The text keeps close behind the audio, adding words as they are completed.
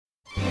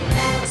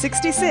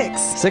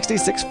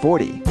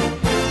6640.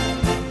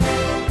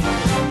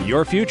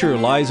 Your future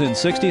lies in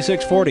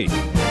 6640.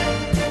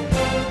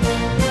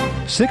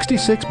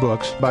 66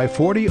 books by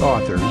 40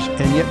 authors,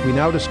 and yet we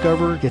now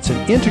discover it's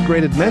an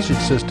integrated message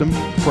system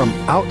from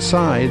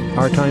outside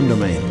our time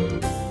domain.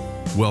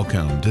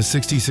 Welcome to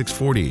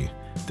 6640,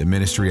 the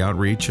ministry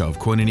outreach of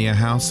Koinonia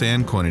House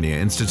and Koinonia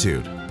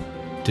Institute.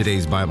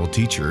 Today's Bible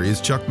teacher is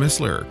Chuck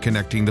Missler,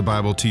 connecting the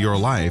Bible to your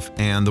life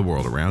and the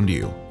world around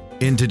you.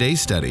 In today's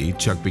study,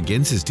 Chuck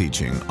begins his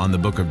teaching on the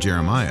book of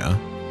Jeremiah,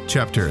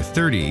 chapter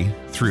 30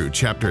 through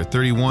chapter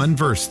 31,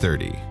 verse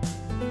 30.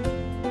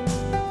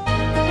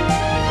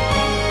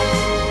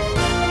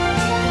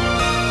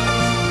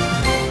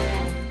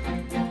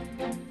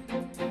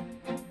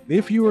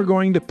 If you were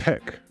going to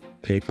pick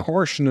a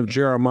portion of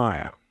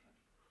Jeremiah,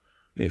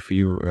 if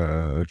you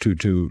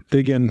to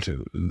dig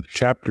into,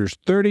 chapters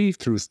 30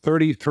 through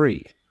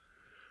 33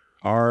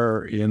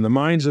 are, in the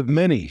minds of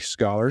many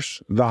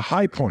scholars, the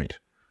high point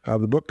of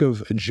the book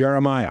of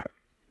Jeremiah.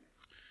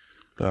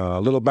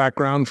 A little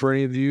background for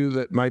any of you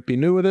that might be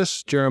new with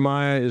this: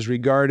 Jeremiah is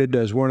regarded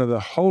as one of the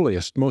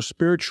holiest, most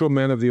spiritual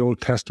men of the Old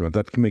Testament.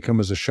 That may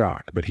come as a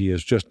shock, but he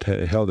is just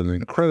held in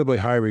incredibly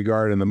high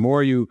regard, and the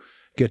more you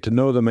get to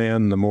know the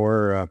man, the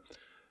more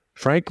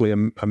frankly,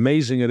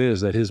 amazing it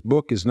is that his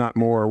book is not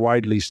more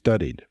widely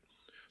studied.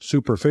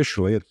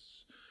 Superficially,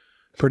 it's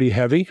pretty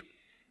heavy.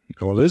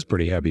 Well, it is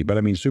pretty heavy, but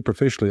I mean,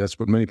 superficially, that's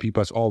what many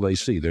people, that's all they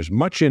see. There's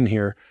much in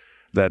here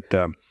that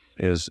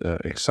is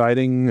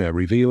exciting,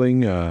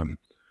 revealing,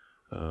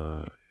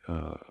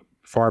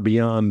 far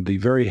beyond the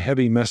very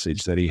heavy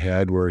message that he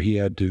had, where he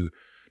had to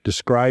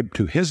describe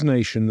to his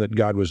nation that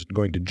God was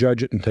going to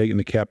judge it and take it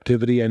into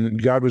captivity,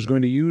 and God was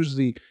going to use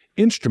the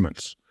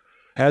instruments,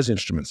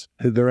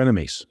 their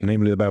enemies,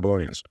 namely the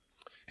Babylonians.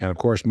 And of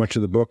course, much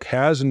of the book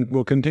has and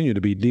will continue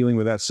to be dealing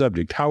with that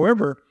subject.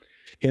 However,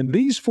 in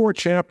these four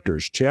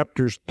chapters,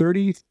 chapters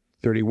 30,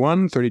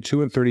 31,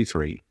 32, and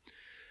 33,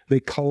 they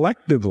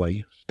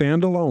collectively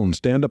stand alone,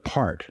 stand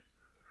apart.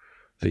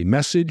 The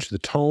message, the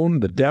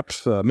tone, the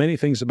depth, many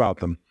things about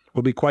them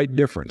will be quite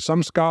different.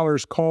 Some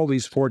scholars call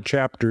these four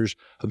chapters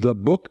the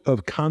Book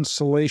of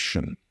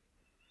Consolation.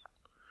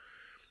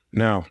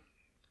 Now,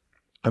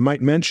 I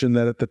might mention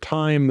that at the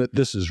time that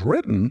this is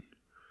written,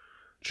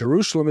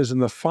 Jerusalem is in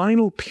the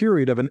final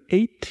period of an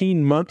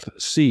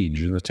 18-month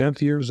siege. In the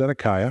 10th year of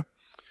Zedekiah,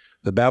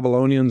 the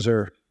Babylonians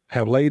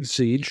have laid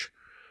siege.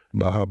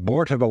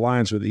 Abortive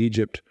alliance with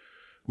Egypt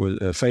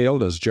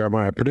failed, as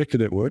Jeremiah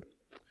predicted it would.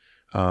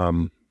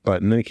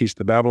 But in any case,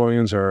 the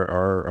Babylonians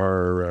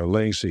are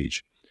laying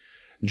siege.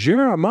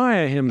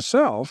 Jeremiah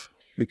himself,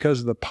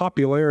 because of the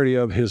popularity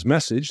of his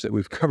message that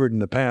we've covered in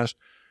the past,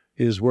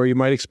 is where you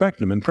might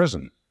expect him, in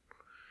prison.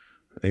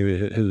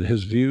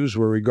 His views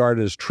were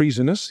regarded as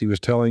treasonous. He was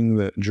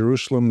telling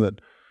Jerusalem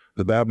that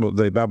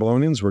the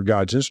Babylonians were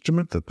God's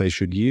instrument, that they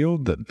should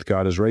yield, that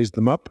God has raised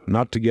them up,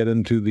 not to get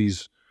into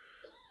these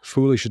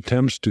foolish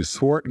attempts to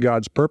thwart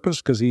God's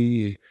purpose, because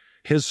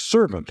his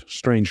servant,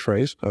 strange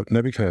phrase, of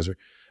Nebuchadnezzar,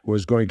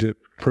 was going to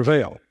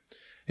prevail.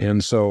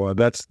 And so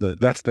that's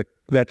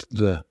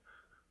the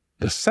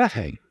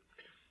setting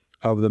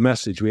of the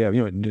message we have.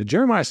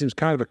 Jeremiah seems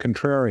kind of a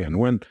contrarian.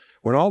 When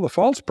all the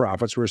false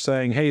prophets were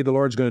saying, hey, the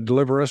Lord's going to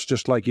deliver us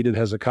just like he did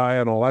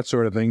Hezekiah and all that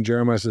sort of thing,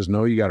 Jeremiah says,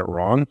 no, you got it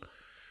wrong.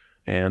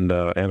 And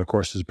of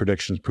course, his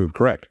predictions proved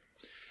correct.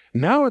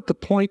 Now at the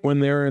point when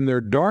they're in their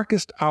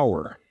darkest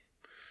hour,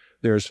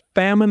 there's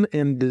famine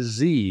and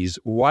disease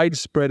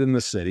widespread in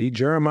the city.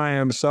 Jeremiah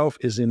himself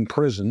is in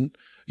prison.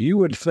 You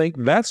would think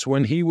that's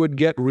when he would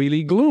get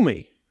really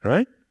gloomy,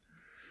 right?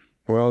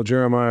 Well,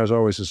 Jeremiah is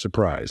always a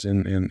surprise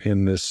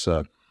in this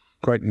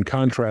quite in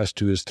contrast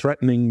to his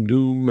threatening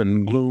doom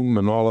and gloom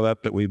and all of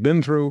that we've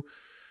been through.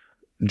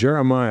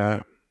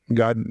 Jeremiah,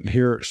 God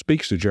here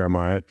speaks to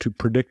Jeremiah to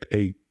predict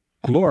a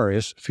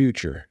glorious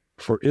future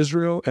for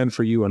Israel and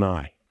for you and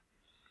I.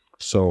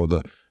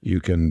 So you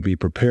can be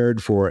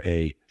prepared for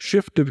a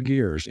shift of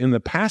gears. In the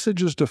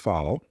passages to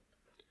follow,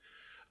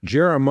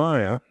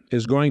 Jeremiah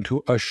is going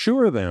to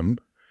assure them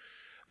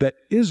that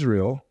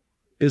Israel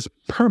is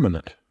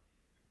permanent,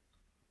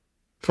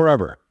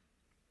 forever.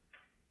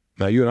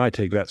 Now, you and I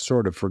take that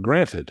sort of for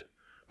granted,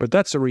 but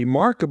that's a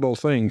remarkable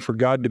thing for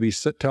God to be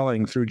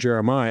telling through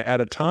Jeremiah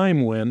at a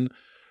time when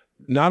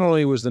not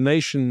only was the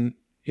nation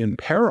in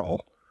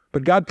peril,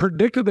 but God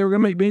predicted they were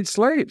going to be made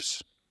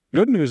slaves.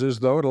 Good news is,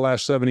 though, it'll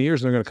last 70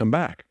 years and they're going to come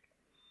back.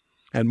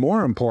 And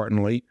more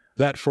importantly,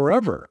 that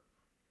forever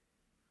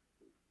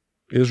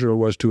Israel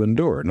was to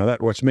endure. Now,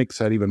 what makes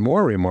that even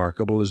more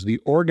remarkable is the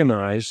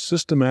organized,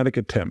 systematic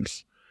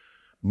attempts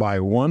by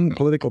one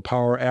political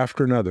power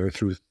after another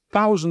through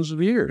thousands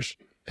of years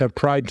have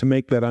tried to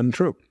make that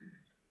untrue,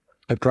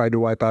 have tried to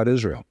wipe out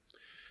Israel.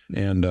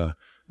 And the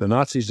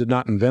Nazis did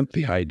not invent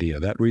the idea.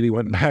 That really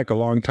went back a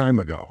long time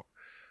ago.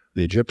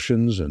 The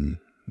Egyptians and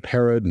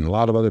Herod and a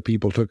lot of other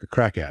people took a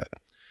crack at it.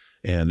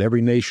 And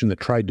every nation that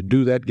tried to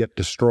do that get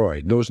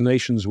destroyed. Those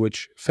nations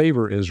which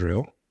favor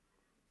Israel,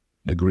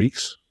 the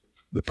Greeks,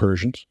 the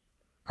Persians,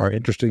 are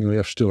interestingly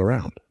enough still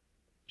around.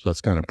 So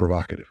that's kind of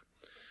provocative.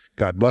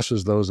 God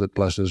blesses those that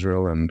bless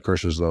Israel and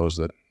curses those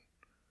that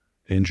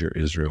injure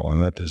Israel,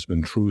 and that has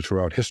been true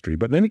throughout history.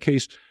 But in any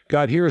case,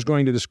 God here is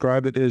going to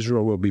describe that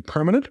Israel will be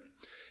permanent.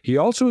 He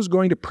also is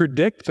going to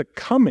predict the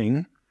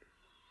coming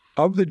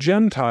of the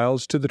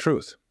Gentiles to the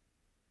truth.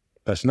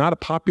 That's not a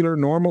popular,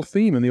 normal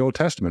theme in the Old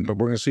Testament, but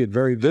we're going to see it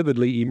very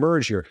vividly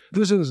emerge here.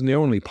 This isn't the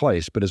only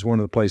place, but it's one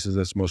of the places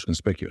that's most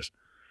conspicuous.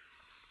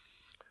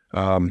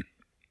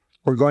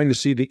 We're going to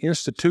see the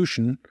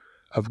institution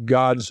of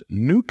God's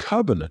new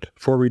covenant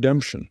for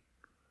redemption.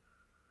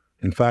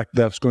 In fact,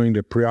 that's going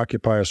to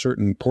preoccupy a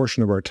certain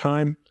portion of our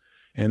time,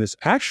 and it's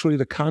actually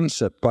the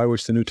concept by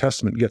which the New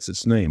Testament gets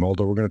its name,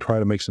 although we're going to try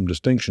to make some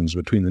distinctions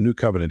between the new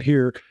covenant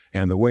here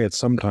and the way it's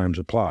sometimes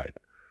applied.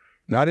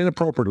 Not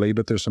inappropriately,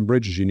 but there's some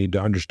bridges you need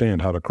to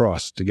understand how to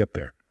cross to get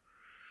there.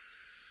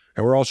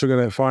 And we're also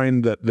going to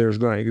find that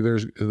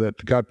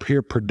that God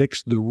here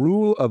predicts the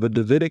rule of a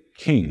Davidic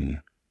king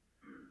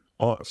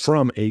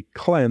from a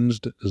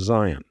cleansed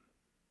Zion.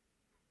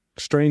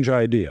 Strange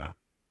idea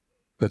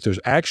that there's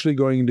actually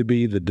going to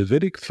be the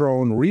Davidic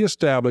throne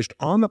reestablished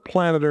on the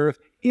planet Earth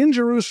in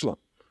Jerusalem.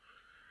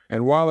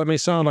 And while it may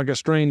sound like a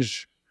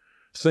strange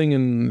thing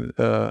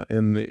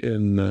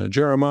in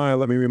Jeremiah,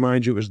 let me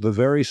remind you, it was the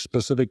very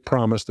specific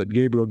promise that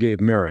Gabriel gave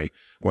Mary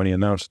when he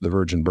announced the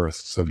virgin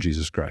birth of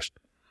Jesus Christ.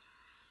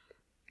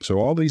 So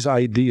all these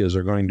ideas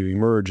are going to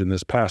emerge in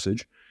this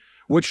passage,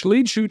 which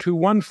leads you to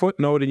one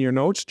footnote in your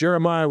notes.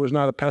 Jeremiah was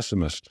not a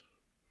pessimist.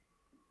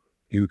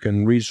 You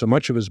can read so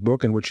much of his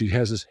book in which he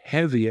has this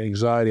heavy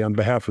anxiety on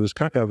behalf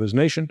of his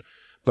nation,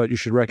 but you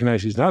should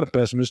recognize he's not a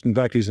pessimist. In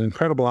fact, he's an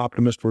incredible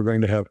optimist. We're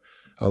going to have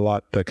a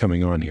lot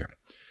coming on here.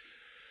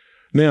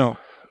 Now,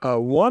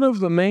 one of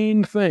the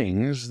main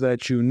things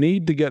that you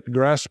need to get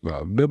grasp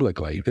of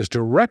biblically is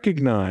to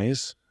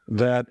recognize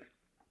that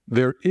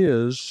there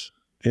is,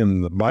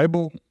 in the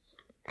Bible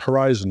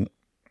horizon,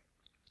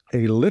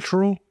 a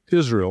literal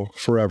Israel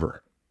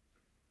forever.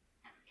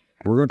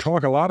 We're going to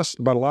talk about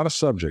a lot of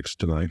subjects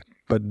tonight,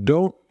 but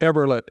don't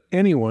ever let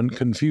anyone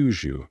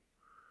confuse you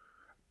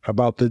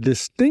about the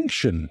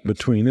distinction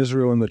between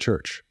Israel and the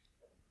church.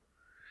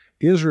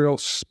 Israel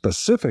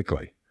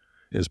specifically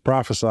is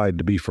prophesied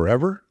to be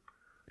forever,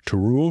 to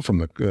rule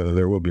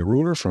there will be a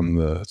ruler from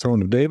the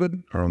throne of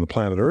David or on the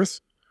planet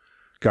Earth.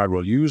 God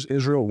will use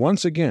Israel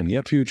once again,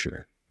 yet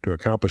future, to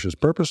accomplish his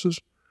purposes.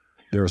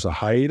 There is a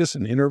hiatus,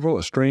 an interval,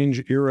 a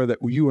strange era that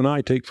you and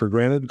I take for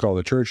granted called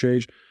the church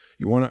age.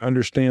 You want to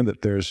understand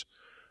that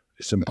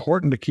it's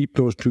important to keep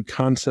those two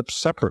concepts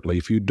separately.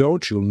 If you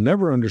don't, you'll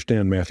never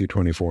understand Matthew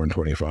 24 and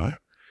 25.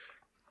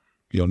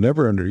 You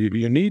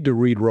need to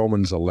read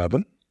Romans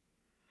 11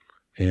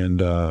 and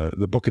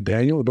the book of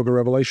Daniel, the book of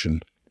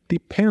Revelation.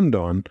 Depend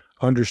on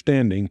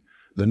understanding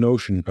the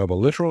notion of a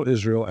literal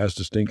Israel as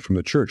distinct from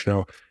the church.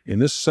 Now, in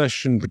this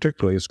session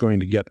particularly, it's going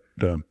to get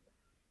a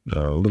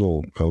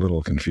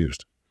little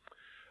confused.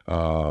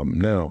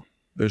 Now,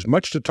 there's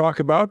much to talk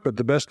about, but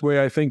the best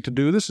way I think to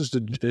do this is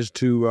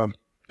to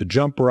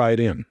jump right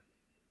in.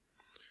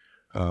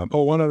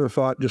 One other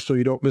thought, just so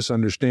you don't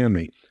misunderstand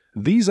me.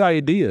 These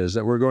ideas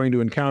that we're going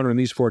to encounter in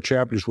these 4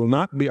 chapters are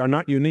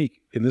not unique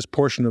in this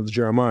portion of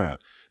Jeremiah.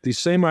 These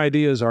same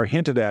ideas are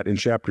hinted at in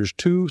chapters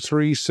 2,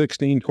 3,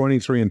 16,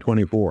 23, and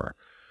 24.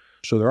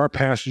 So there are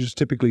passages,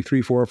 typically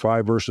 3, 4, or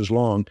 5 verses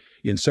long,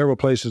 in several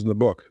places in the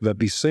book, that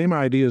these same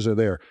ideas are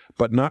there,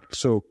 but not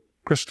so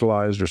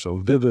crystallized or so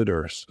vivid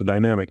or so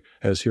dynamic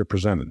as here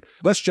presented.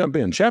 Let's jump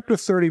in. Chapter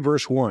 30,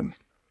 verse 1.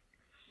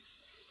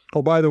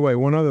 Oh, by the way,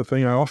 one other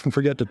thing I often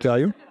forget to tell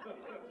you.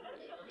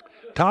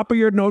 Top of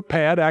your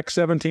notepad, Acts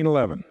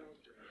 17:11.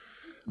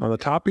 On the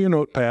top of your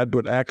notepad,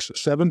 put Acts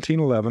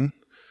 17:11,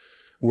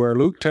 where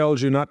Luke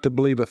tells you not to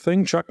believe a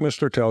thing Chuck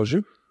Missler tells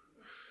you,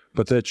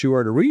 but that you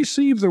are to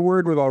receive the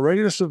word with all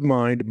readiness of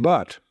mind,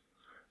 but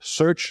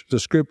search the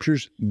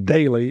Scriptures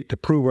daily to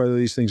prove whether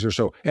these things are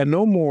so. And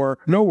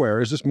nowhere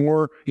is this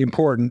more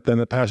important than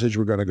the passage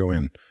we're going to go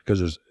in,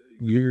 because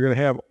you're going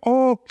to have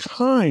all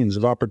kinds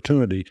of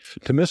opportunity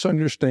to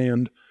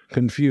misunderstand,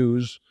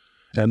 confuse,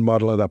 and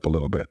muddle it up a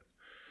little bit.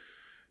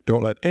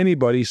 Don't let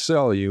anybody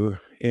sell you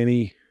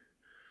any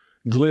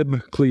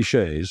glib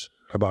cliches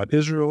about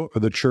Israel or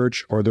the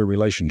church or their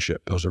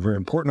relationship. Those are very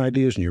important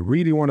ideas, and you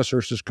really want to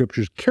search the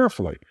Scriptures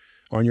carefully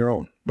on your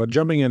own. But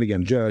jumping in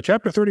again,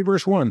 chapter 30,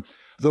 verse 1,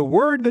 the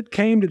word that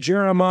came to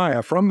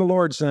Jeremiah from the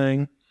Lord,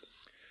 saying,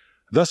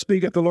 Thus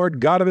speaketh the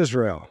Lord God of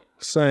Israel,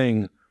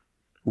 saying,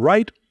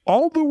 Write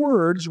all the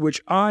words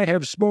which I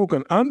have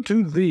spoken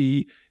unto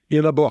thee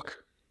in a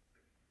book.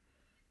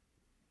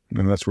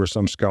 And that's where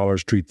some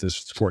scholars treat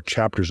this 4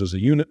 chapters as a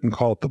unit and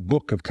call it the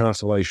Book of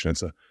Consolation.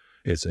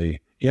 It's a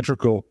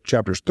integral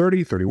chapters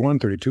 30, 31,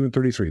 32, and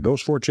 33.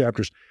 Those 4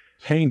 chapters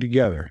hang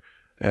together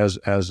as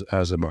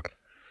a book.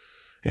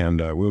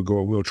 And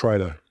we'll try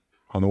to,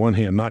 on the one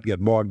hand, not get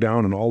bogged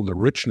down in all the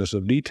richness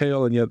of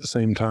detail, and yet at the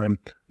same time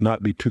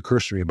not be too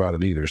cursory about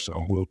it either.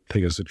 So we'll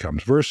take it as it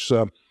comes. Verse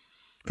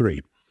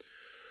 3.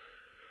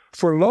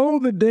 For lo,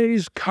 the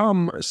days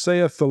come,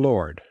 saith the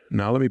Lord.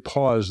 Now let me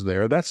pause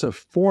there. That's a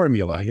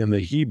formula in the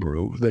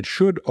Hebrew that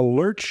should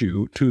alert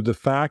you to the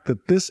fact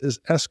that this is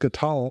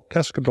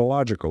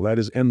eschatological, that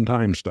is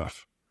end-time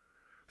stuff.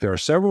 There are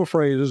several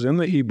phrases in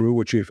the Hebrew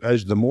which,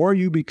 as the more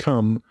you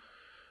become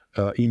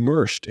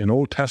immersed in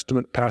Old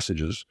Testament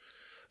passages,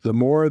 the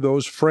more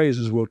those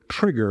phrases will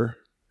trigger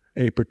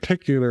a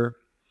particular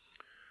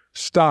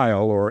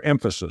style or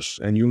emphasis,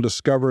 and you'll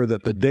discover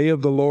that the day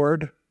of the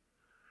Lord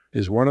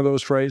is one of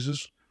those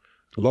phrases.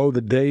 Lo,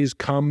 the days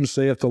come,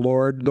 saith the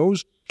Lord.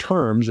 Those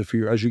terms,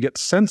 as you get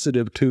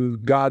sensitive to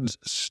God's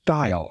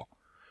style,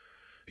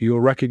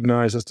 you'll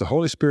recognize that's the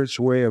Holy Spirit's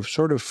way of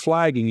sort of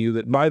flagging you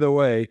that, by the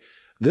way,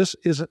 this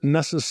isn't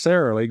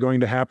necessarily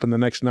going to happen the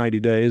next 90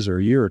 days or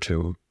a year or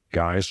two,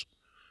 guys.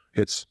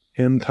 It's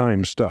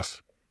end-time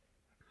stuff.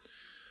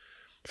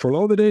 For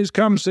lo, the days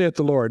come, saith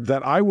the Lord,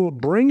 that I will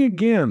bring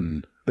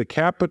again the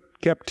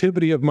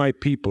captivity of my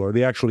people, or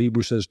the actual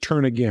Hebrew says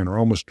turn again, or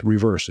almost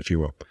reverse, if you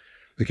will,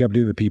 the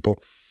captivity of the people,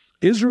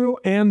 Israel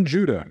and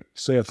Judah,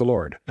 saith the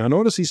Lord. Now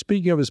notice he's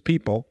speaking of his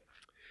people,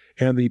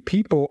 and the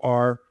people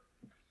are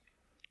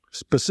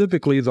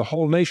specifically the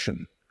whole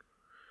nation.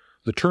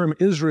 The term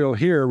Israel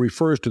here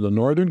refers to the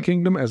northern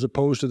kingdom as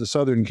opposed to the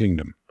southern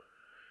kingdom.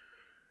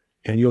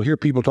 And you'll hear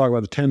people talk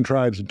about the 10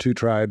 tribes and 2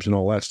 tribes and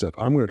all that stuff.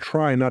 I'm going to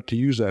try not to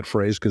use that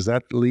phrase because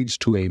that leads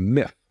to a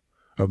myth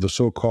of the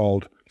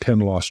so-called 10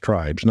 lost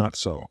tribes. Not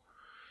so.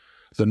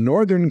 The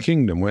northern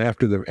kingdom,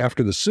 after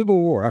the Civil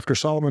War, after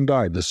Solomon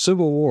died, the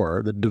Civil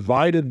War that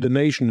divided the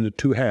nation into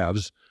 2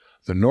 halves,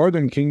 the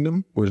northern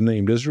kingdom was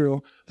named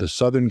Israel, the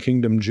southern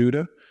kingdom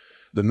Judah.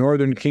 The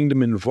northern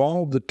kingdom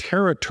involved the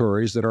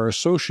territories that are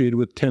associated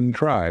with 10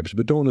 tribes,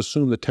 but don't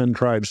assume the 10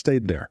 tribes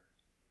stayed there.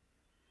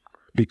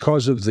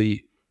 Because of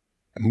the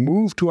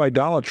move to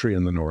idolatry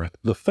in the north,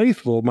 the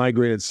faithful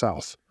migrated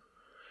south.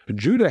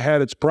 Judah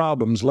had its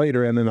problems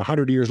later, and then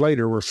 100 years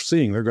later, we're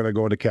seeing they're going to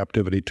go into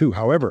captivity too.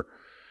 However,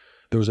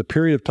 there was a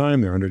period of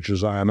time there under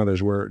Josiah and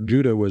others where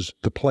Judah was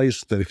the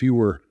place that if you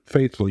were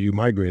faithful, you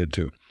migrated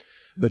to.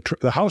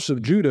 The house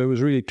of Judah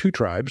was really 2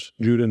 tribes,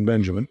 Judah and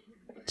Benjamin,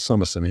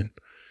 some Simeon.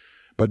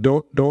 But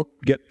don't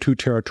get too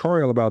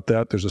territorial about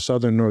that. There's a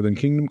southern northern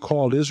kingdom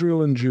called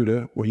Israel and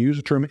Judah. When you use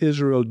the term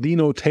Israel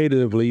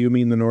denotatively, you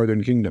mean the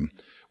northern kingdom.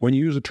 When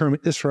you use the term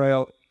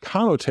Israel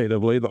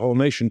connotatively, the whole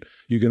nation,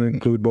 you can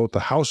include both the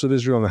house of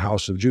Israel and the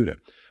house of Judah.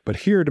 But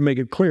here, to make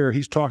it clear,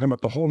 he's talking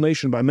about the whole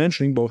nation by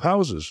mentioning both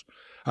houses.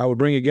 I will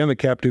bring again the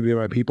captivity of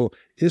my people,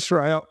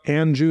 Israel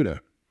and Judah,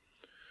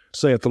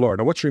 saith the Lord.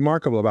 Now, what's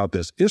remarkable about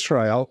this?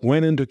 Israel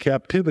went into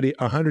captivity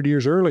 100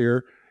 years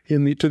earlier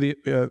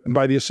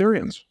by the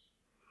Assyrians.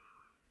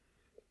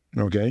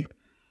 Okay?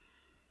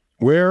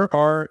 Where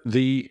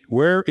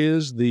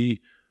is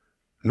the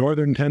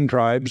northern 10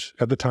 tribes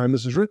at the time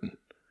this is written?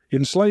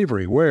 In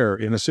slavery. Where?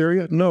 In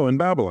Assyria? No, in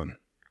Babylon.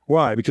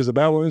 Why? Because the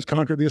Babylonians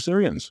conquered the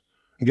Assyrians.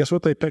 And guess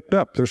what they picked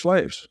up? Their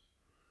slaves.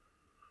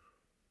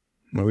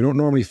 Now, we don't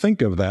normally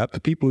think of that. The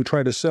people who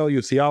try to sell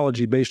you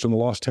theology based on the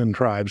lost 10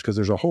 tribes, because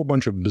there's a whole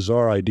bunch of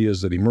bizarre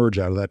ideas that emerge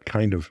out of that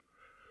kind of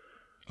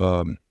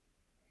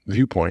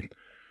viewpoint.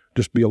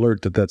 Just be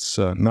alert that that's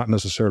not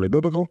necessarily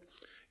biblical.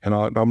 And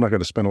I'm not going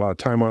to spend a lot of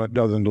time on it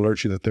other than to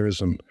alert you that there is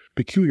some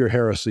peculiar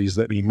heresies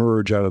that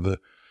emerge out of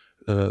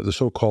the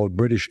so-called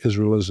British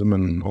Israelism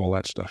and all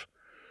that stuff.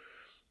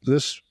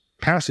 This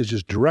passage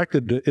is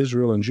directed to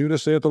Israel and Judah,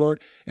 saith the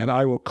Lord, and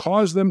I will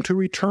cause them to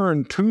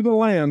return to the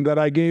land that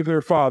I gave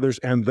their fathers,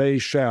 and they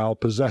shall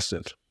possess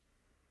it.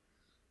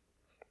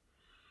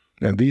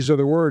 And these are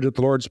the words that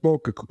the Lord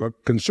spoke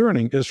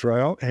concerning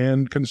Israel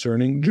and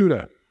concerning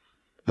Judah.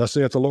 Thus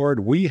saith the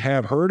Lord, we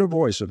have heard a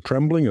voice of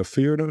trembling, of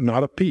fear, and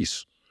not of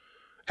peace.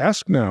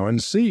 Ask now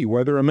and see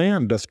whether a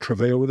man doth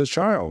travail with a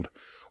child.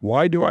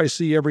 Why do I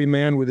see every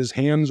man with his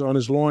hands on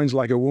his loins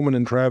like a woman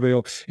in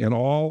travail, and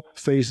all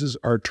faces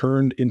are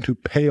turned into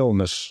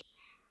paleness?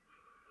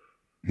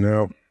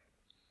 Now,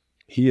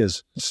 he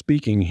is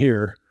speaking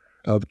here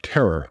of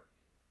terror,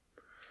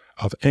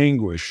 of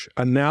anguish,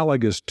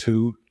 analogous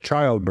to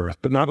childbirth,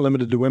 but not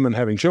limited to women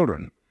having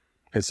children.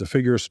 It's a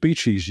figure of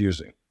speech he's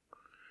using.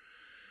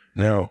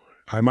 Now,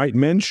 I might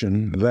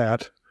mention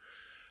that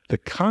the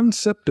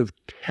concept of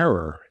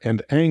terror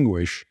and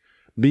anguish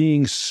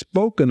being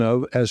spoken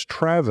of as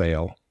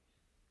travail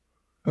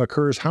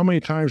occurs how many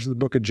times in the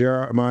book of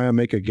Jeremiah?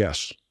 Make a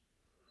guess.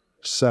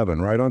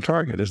 7, right on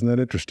target. Isn't that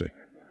interesting?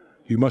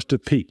 You must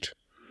have peaked.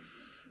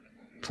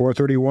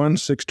 4:31,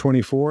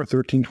 6:24,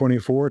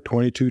 13:24,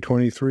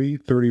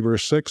 22:23, 30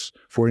 verse 6,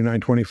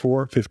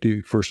 49:24,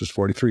 50 verses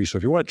 43. So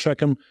if you want to check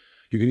them,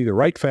 you can either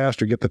write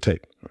fast or get the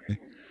tape.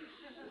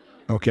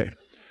 Okay.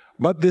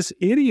 But this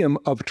idiom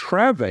of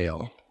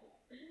travail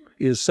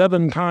is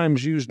 7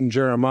 times used in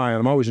Jeremiah.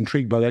 I'm always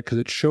intrigued by that because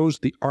it shows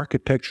the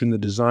architecture and the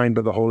design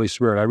by the Holy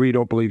Spirit. I really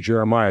don't believe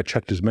Jeremiah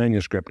checked his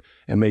manuscript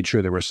and made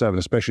sure there were 7,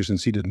 especially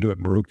since he didn't do it,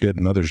 Baruch did,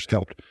 and others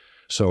helped.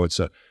 So it's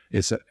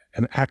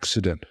an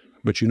accident.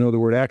 But you know the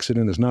word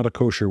accident is not a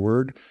kosher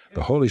word.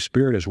 The Holy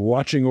Spirit is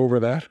watching over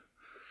that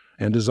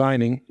and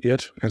designing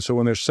it. And so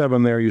when there's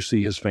 7 there, you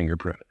see his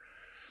fingerprint.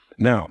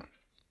 Now,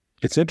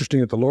 it's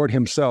interesting that the Lord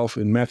himself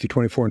in Matthew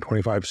 24 and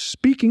 25,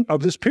 speaking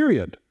of this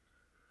period,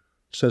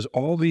 says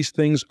all these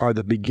things are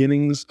the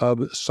beginnings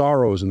of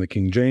sorrows in the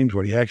King James.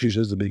 What he actually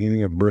says, the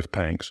beginning of birth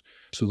pangs.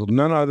 So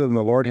none other than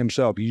the Lord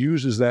himself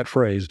uses that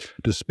phrase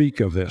to speak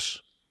of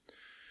this.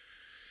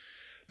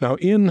 Now,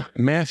 in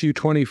Matthew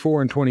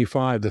 24 and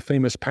 25, the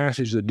famous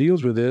passage that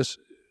deals with this,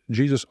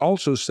 Jesus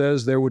also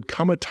says there would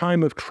come a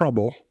time of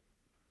trouble,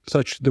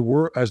 such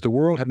as the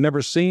world had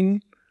never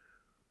seen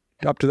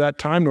up to that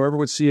time, nor ever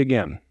would see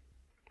again.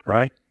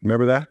 Right?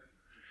 Remember that?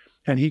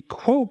 And he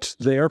quotes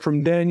there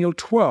from Daniel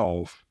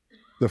 12.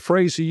 The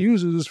phrase he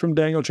uses is from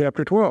Daniel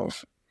chapter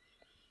 12.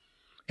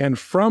 And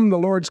from the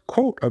Lord's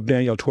quote of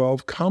Daniel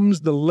 12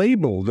 comes the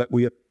label that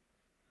we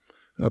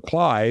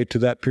apply to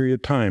that period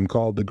of time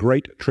called the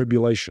Great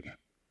Tribulation.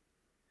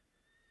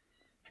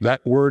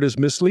 That word is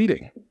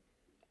misleading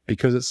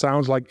because it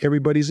sounds like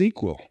everybody's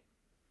equal.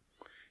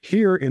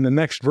 Here in the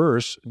next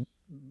verse, the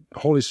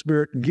Holy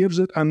Spirit gives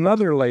it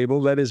another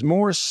label that is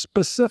more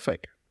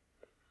specific.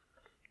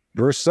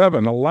 Verse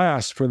 7,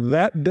 alas, for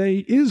that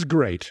day is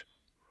great,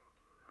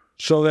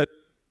 so that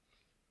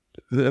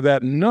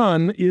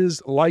none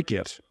is like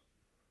it.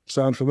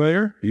 Sound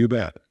familiar? You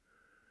bet.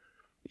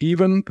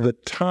 Even the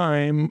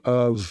time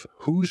of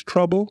whose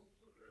trouble?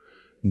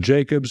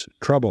 Jacob's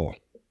trouble.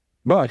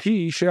 But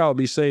he shall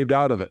be saved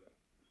out of it.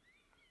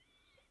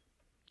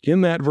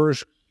 In that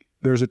verse,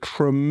 there's a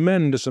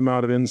tremendous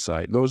amount of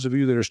insight. Those of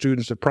you that are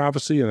students of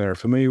prophecy and are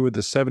familiar with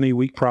the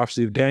 70-week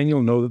prophecy of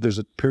Daniel know that there's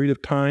a period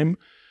of time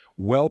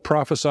well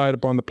prophesied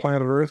upon the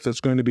planet Earth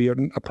that's going to be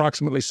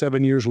approximately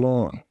 7 years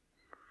long.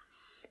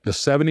 The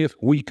 70th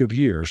week of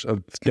years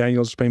of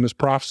Daniel's famous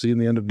prophecy in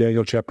the end of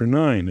Daniel chapter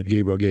 9 that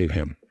Gabriel gave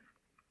him.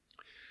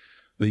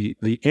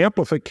 The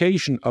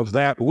amplification of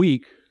that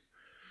week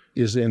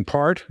is in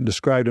part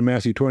described in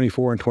Matthew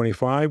 24 and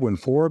 25 when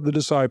 4 of the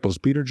disciples,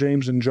 Peter,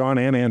 James, and John,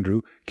 and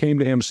Andrew, came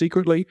to him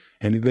secretly,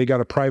 and they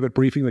got a private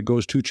briefing that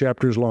goes 2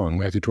 chapters long,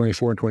 Matthew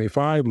 24 and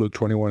 25, Luke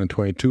 21 and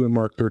 22, and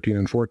Mark 13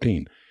 and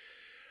 14.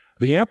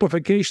 The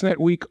amplification that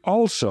week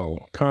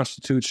also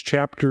constitutes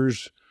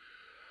chapters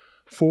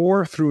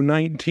 4 through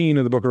 19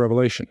 of the book of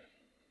Revelation.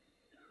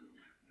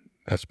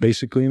 That's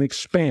basically an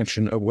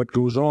expansion of what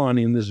goes on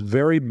in this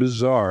very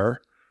bizarre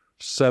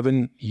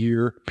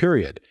 7-year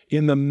period.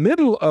 In the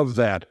middle of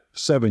that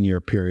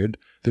 7-year period,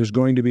 there's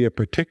going to be a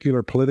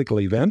particular political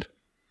event,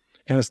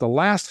 and it's the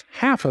last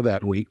half of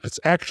that week that's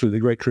actually the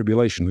Great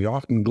Tribulation. We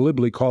often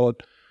glibly call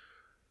it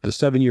the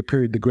 7-year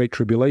period the Great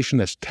Tribulation.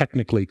 That's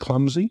technically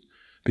clumsy,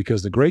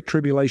 because the Great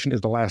Tribulation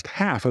is the last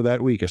half of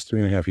that week. It's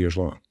 3.5 years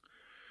long.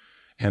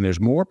 And there's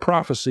more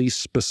prophecy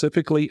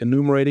specifically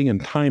enumerating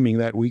and timing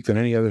that week than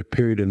any other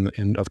period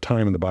of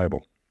time in the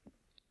Bible.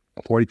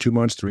 42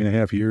 months,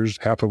 3.5 years,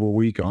 half of a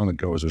week, on it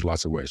goes. There's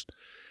lots of ways.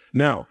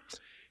 Now,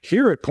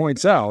 here it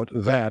points out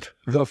that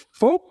the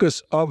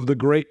focus of the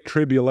Great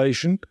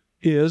Tribulation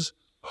is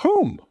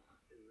whom?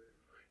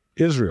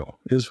 Israel.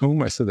 Is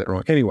whom? I said that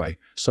wrong. Anyway,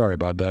 sorry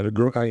about that.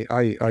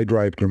 I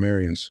drive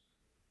grammarians.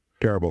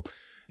 Terrible.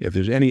 If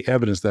there's any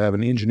evidence that I have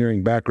an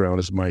engineering background,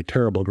 it's my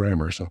terrible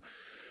grammar. So,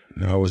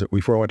 now,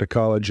 before I went to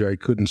college, I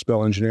couldn't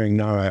spell engineering.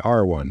 Now I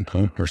are one,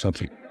 or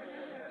something.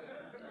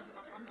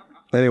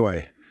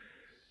 Anyway,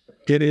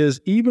 it is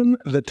even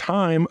the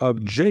time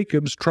of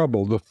Jacob's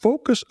trouble. The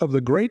focus of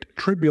the Great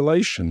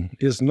Tribulation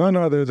is none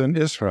other than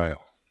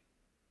Israel.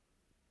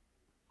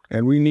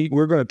 And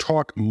we're going to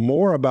talk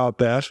more about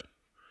that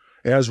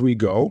as we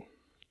go.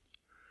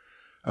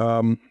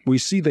 We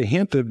see the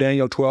hint of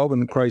Daniel 12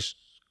 in Christ's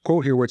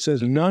quote here where it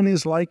says, none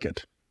is like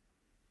it.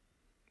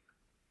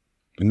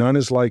 None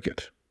is like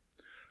it.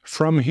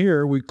 From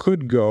here, we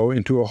could go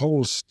into a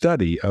whole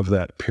study of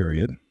that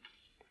period.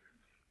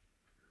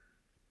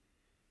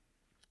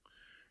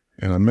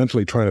 And I'm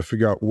mentally trying to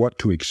figure out what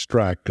to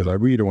extract, because I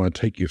really don't want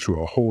to take you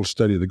through a whole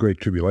study of the Great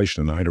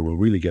Tribulation tonight, or we'll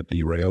really get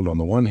derailed on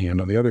the one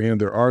hand. On the other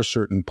hand, there are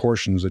certain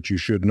portions that you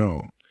should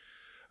know.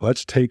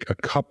 Let's take a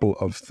couple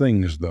of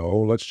things, though.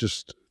 Let's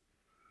just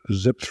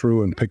zip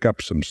through and pick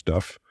up some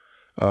stuff.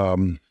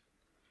 You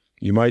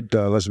might,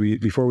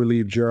 before we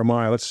leave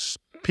Jeremiah, let's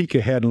peek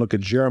ahead and look at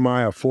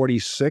Jeremiah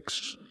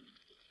 46,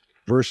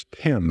 verse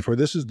 10. For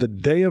this is the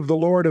day of the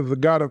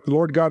Lord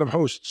God of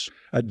hosts,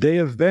 a day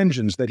of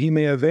vengeance, that he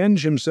may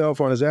avenge himself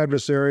on his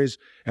adversaries,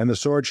 and the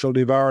sword shall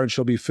devour and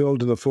shall be filled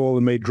to the full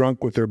and made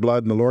drunk with their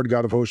blood. And the Lord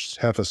God of hosts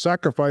hath a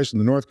sacrifice in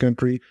the north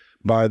country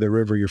by the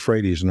river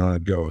Euphrates, and on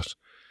it goes.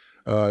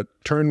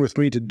 Turn with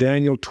me to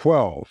Daniel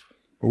 12.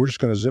 We're just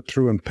going to zip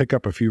through and pick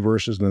up a few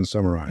verses and then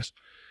summarize.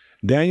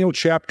 Daniel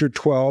chapter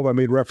 12, I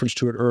made reference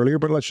to it earlier,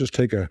 but let's just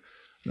take a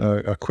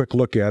quick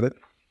look at it.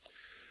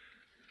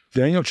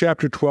 Daniel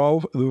chapter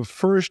 12, the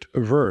first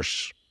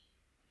verse.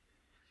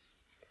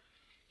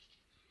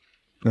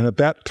 And at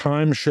that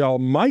time shall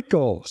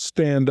Michael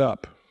stand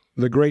up,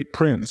 the great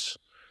prince.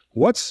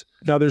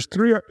 Now there's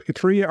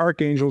three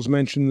archangels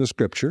mentioned in the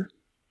scripture: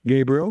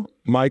 Gabriel,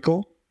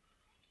 Michael,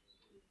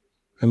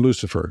 and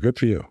Lucifer. Good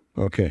for you.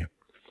 Okay.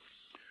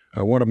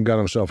 One of them got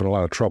himself in a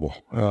lot of trouble.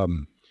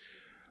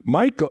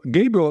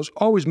 Gabriel is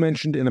always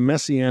mentioned in a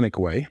messianic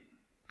way.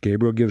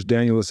 Gabriel gives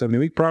Daniel the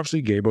 70-week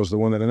prophecy. Gabriel's the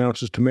one that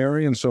announces to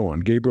Mary, and so on.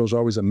 Gabriel's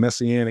always a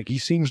messianic. He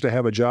seems to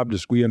have a job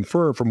description. We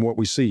infer from what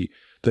we see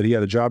that he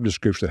had a job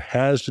description that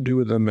has to do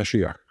with the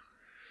Mashiach.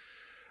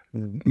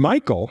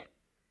 Michael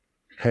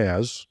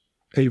has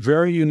a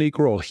very unique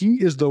role. He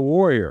is the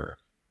warrior.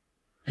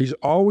 He's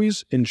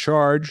always in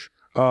charge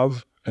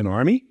of an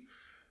army,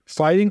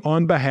 fighting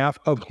on behalf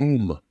of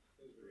whom?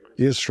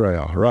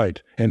 Israel,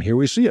 right. And here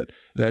we see it.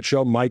 That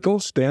shall Michael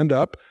stand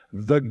up,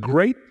 the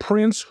great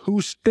prince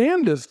who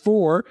standeth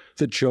for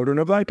the children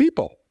of thy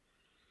people.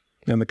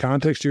 And the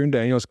context here in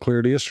Daniel is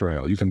clearly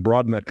Israel. You can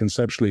broaden that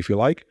conceptually if you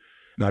like.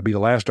 And I'd be the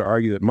last to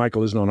argue that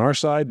Michael isn't on our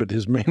side, but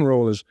his main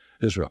role is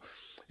Israel.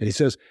 And he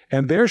says,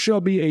 and there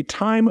shall be a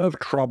time of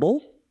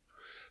trouble,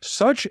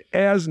 such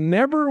as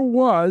never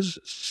was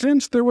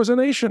since there was a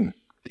nation,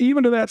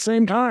 even to that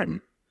same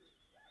time.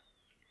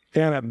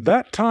 And at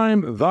that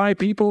time thy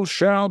people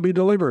shall be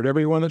delivered,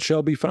 every one that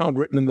shall be found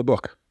written in the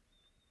book.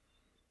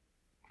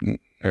 We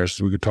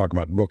could talk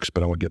about books,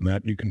 but I won't get in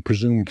that. You can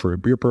presume for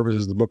your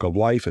purposes the book of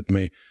life. It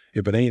may,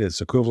 if it ain't, it's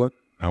equivalent.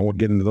 I won't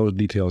get into those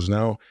details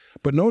now.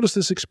 But notice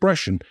this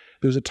expression.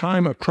 There's a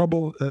time of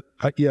trouble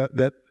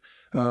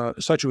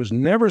such was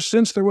never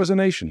since there was a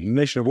nation. A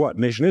nation of what?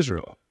 Nation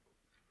Israel.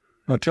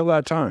 Until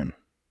that time.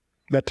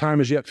 That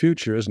time is yet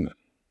future, isn't it?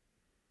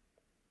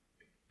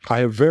 I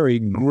have very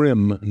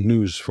grim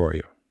news for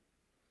you.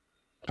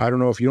 I don't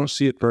know if you don't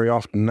see it very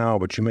often now,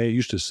 but you may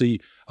used to see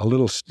a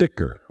little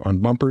sticker on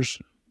bumpers,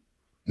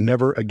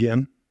 never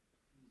again.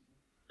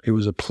 It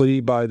was a plea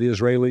by the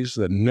Israelis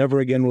that never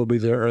again will be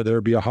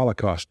there be a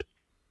Holocaust.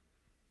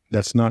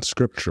 That's not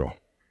scriptural.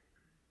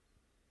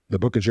 The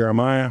book of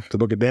Jeremiah, the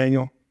book of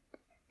Daniel,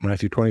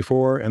 Matthew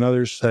 24, and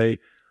others say,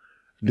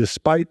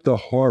 despite the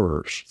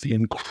horrors, the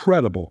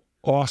incredible,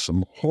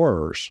 awesome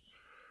horrors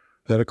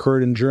that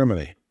occurred in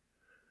Germany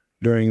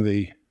during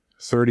the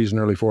 30s and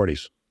early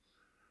 40s.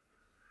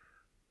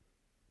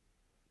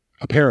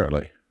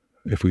 Apparently,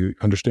 if we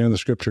understand the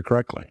scripture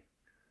correctly,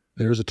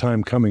 there's a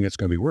time coming it's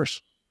going to be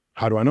worse.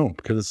 How do I know?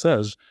 Because it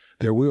says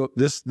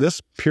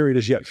this period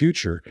is yet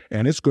future,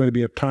 and it's going to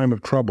be a time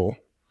of trouble,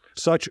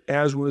 such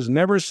as was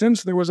never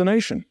since there was a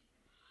nation.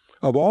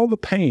 Of all the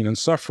pain and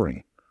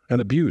suffering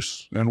and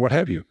abuse and what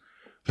have you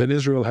that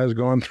Israel has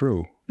gone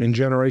through in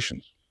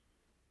generations,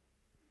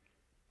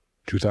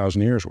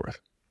 2,000 years worth,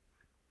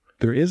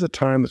 there is a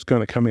time that's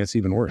going to come that's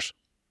even worse.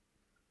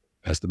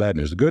 That's the bad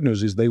news. The good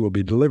news is they will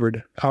be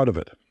delivered out of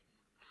it.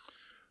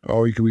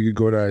 Oh, we could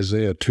go to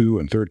Isaiah 2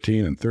 and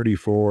 13 and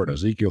 34 and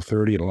Ezekiel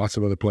 30 and lots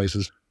of other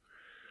places.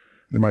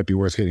 It might be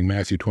worth hitting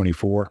Matthew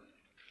 24.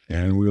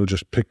 And we'll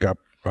just pick up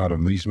out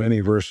of these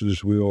many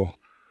verses. We'll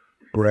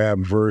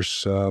grab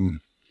verse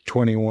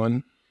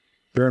 21.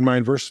 Bear in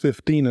mind, verse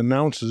 15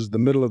 announces the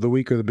middle of the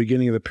week or the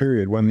beginning of the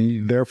period, when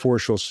ye therefore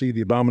shall see the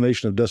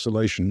abomination of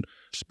desolation,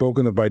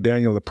 spoken of by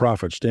Daniel the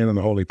prophet, stand in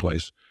the holy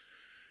place.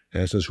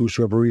 And it says,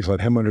 whosoever reads, let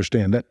him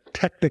understand. That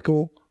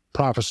technical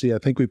prophecy, I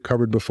think we've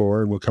covered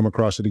before, and we'll come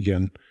across it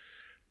again.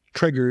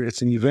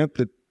 It's an event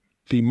that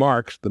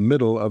demarks the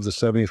middle of the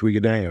 70th week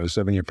of Daniel, the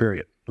 7-year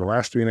period. The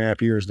last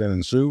 3.5 years then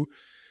ensue,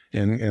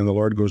 and the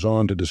Lord goes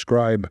on to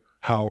describe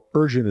how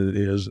urgent it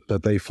is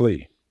that they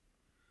flee.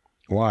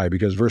 Why?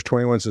 Because verse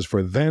 21 says,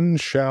 for then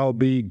shall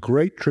be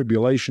great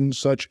tribulation,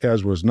 such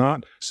as was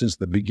not since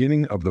the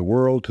beginning of the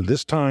world to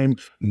this time,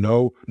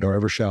 no, nor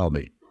ever shall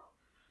be.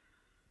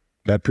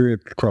 That period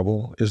of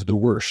trouble is the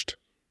worst.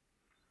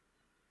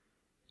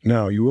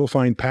 Now, you will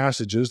find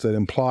passages that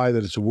imply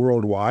that it's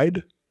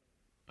worldwide.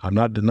 I'm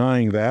not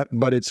denying that,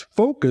 but its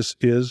focus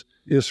is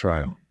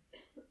Israel.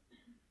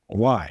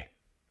 Why?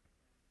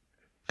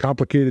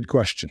 Complicated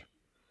question.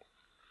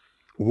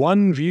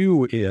 One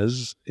view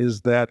is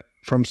that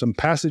from some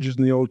passages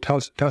in the Old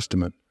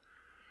Testament,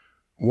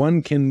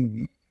 one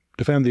can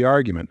defend the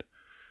argument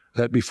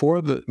that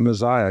before the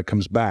Messiah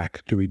comes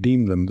back to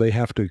redeem them, they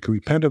have to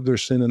repent of their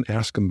sin and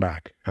ask him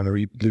back. And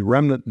the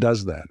remnant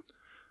does that.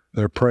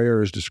 Their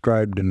prayer is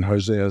described in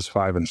Hosea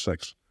 5 and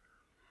 6.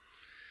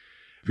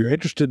 If you're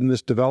interested in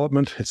this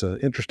development, it's an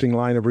interesting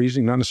line of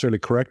reasoning, not necessarily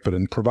correct, but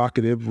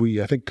provocative.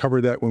 We, I think,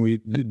 covered that when we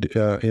did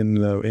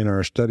in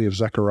our study of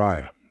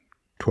Zechariah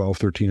 12,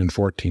 13, and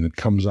 14. It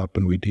comes up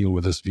and we deal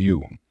with this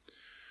view.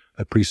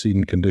 A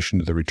preceding condition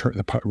to the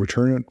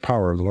return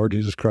power of the Lord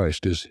Jesus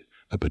Christ is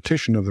the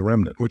petition of the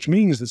remnant, which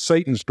means that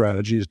Satan's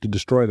strategy is to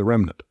destroy the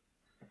remnant.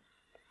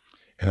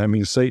 And that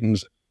means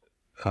Satan's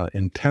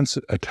intense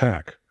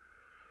attack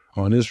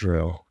on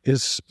Israel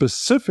is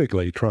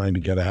specifically trying to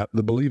get at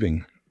the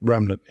believing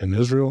remnant in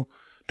Israel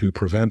to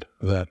prevent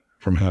that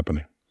from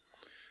happening.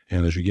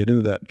 And as you get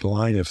into that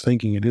line of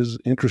thinking, it is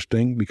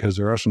interesting because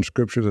there are some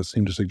scriptures that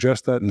seem to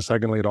suggest that. And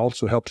secondly, it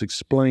also helps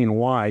explain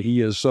why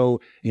he is so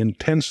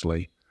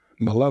intensely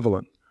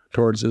malevolent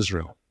towards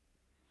Israel.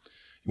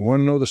 You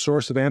want to know the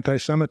source of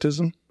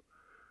anti-Semitism?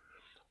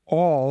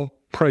 All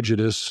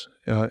prejudice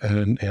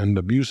and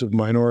abuse of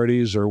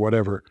minorities or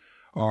whatever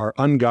are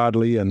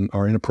ungodly and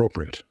are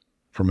inappropriate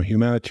from a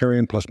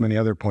humanitarian plus many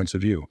other points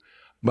of view.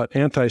 But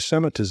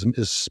anti-Semitism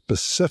is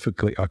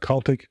specifically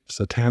occultic,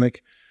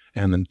 satanic,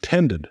 and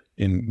intended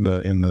in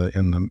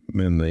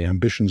the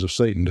ambitions of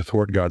Satan to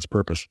thwart God's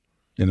purpose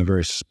in a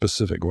very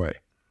specific way.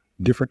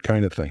 Different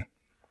kind of thing.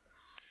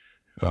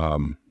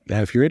 And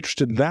if you're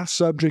interested in that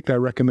subject, I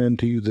recommend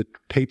to you the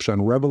tapes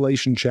on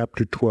Revelation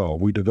chapter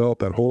 12. We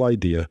developed that whole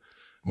idea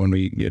when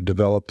we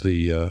developed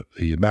the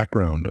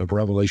background of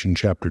Revelation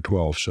chapter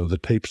 12. So the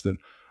tapes that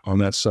on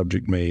that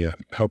subject may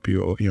help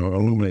you,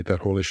 illuminate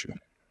that whole issue.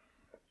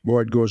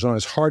 Boy, it goes on.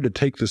 It's hard to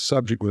take this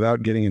subject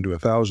without getting into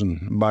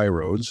 1,000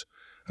 byroads.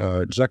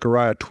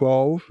 Zechariah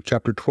 12,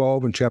 chapter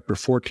 12 and chapter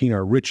 14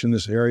 are rich in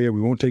this area.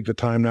 We won't take the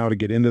time now to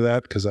get into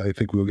that because I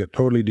think we'll get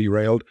totally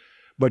derailed.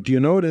 But do you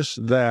notice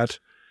that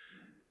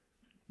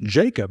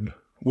Jacob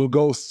will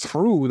go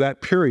through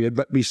that period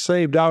but be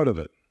saved out of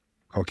it?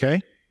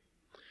 Okay?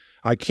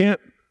 I can't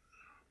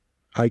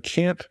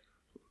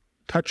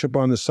touch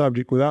upon the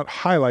subject without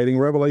highlighting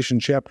Revelation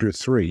chapter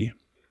 3,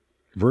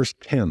 verse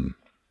 10.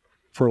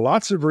 For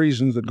lots of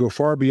reasons that go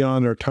far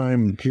beyond our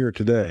time here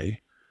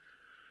today,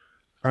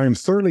 I am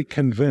thoroughly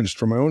convinced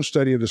from my own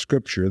study of the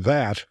Scripture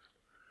that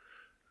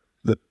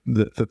the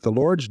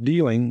Lord's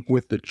dealing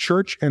with the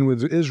church and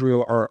with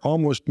Israel are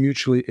almost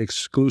mutually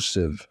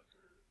exclusive.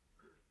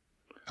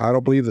 I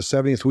don't believe the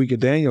 70th week of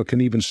Daniel can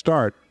even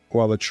start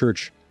while the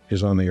church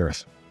is on the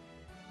earth.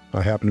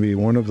 I happen to be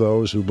one of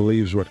those who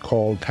believes what's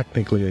called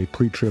technically a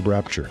pre-trib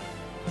rapture.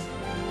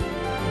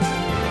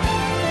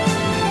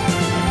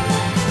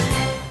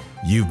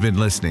 You've been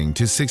listening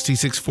to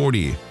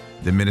 6640,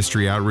 the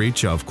ministry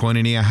outreach of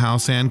Koinonia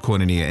House and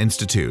Koinonia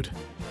Institute.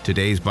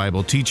 Today's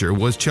Bible teacher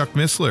was Chuck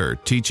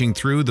Missler, teaching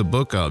through the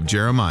book of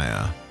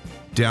Jeremiah.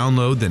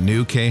 Download the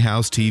new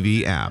K-House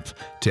TV app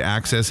to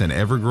access an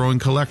ever-growing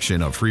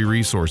collection of free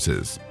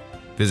resources.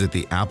 Visit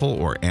the Apple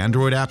or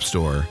Android App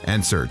Store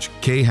and search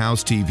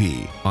K-House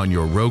TV on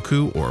your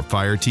Roku or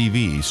Fire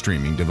TV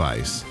streaming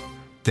device.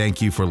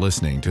 Thank you for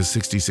listening to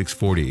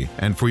 6640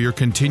 and for your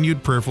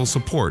continued prayerful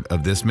support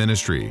of this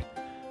ministry.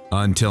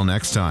 Until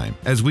next time,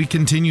 as we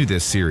continue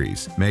this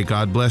series, may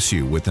God bless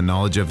you with the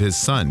knowledge of His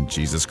Son,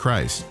 Jesus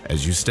Christ,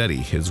 as you study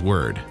His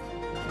Word.